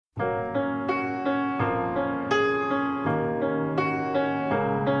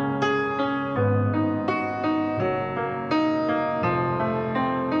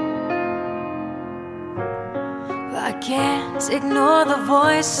ignore the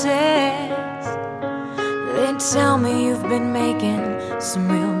voices. They tell me you've been making some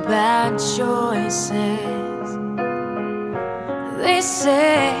real bad choices. They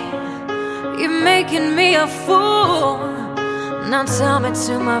say you're making me a fool. Now tell me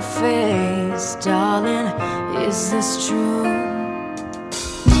to my face, darling, is this true?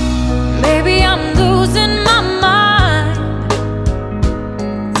 Maybe I'm losing my mind.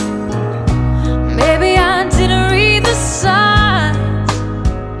 Maybe I didn't read the signs,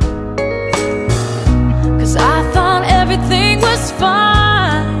 'cause I thought everything was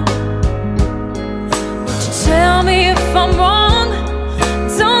fine. Would you tell me if I'm wrong?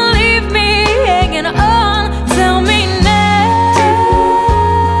 Don't leave me hanging on. Tell me now.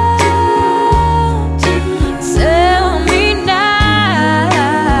 Tell me now,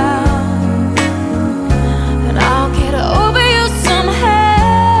 and I'll get over you somehow.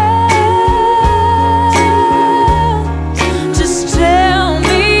 Just tell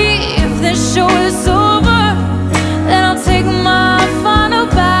me if this show is over, then I'll take my final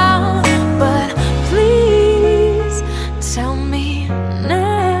bow. But please tell me now.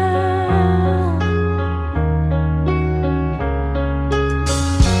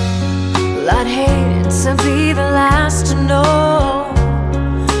 Well, I'd hate to be the last to know.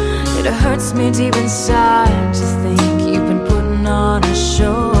 It hurts me deep inside to think you've been putting on a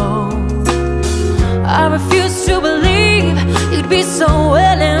show. I refuse to believe you'd be so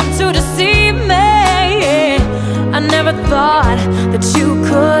willing to deceive me. I never thought that you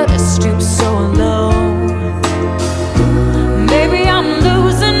could stoop so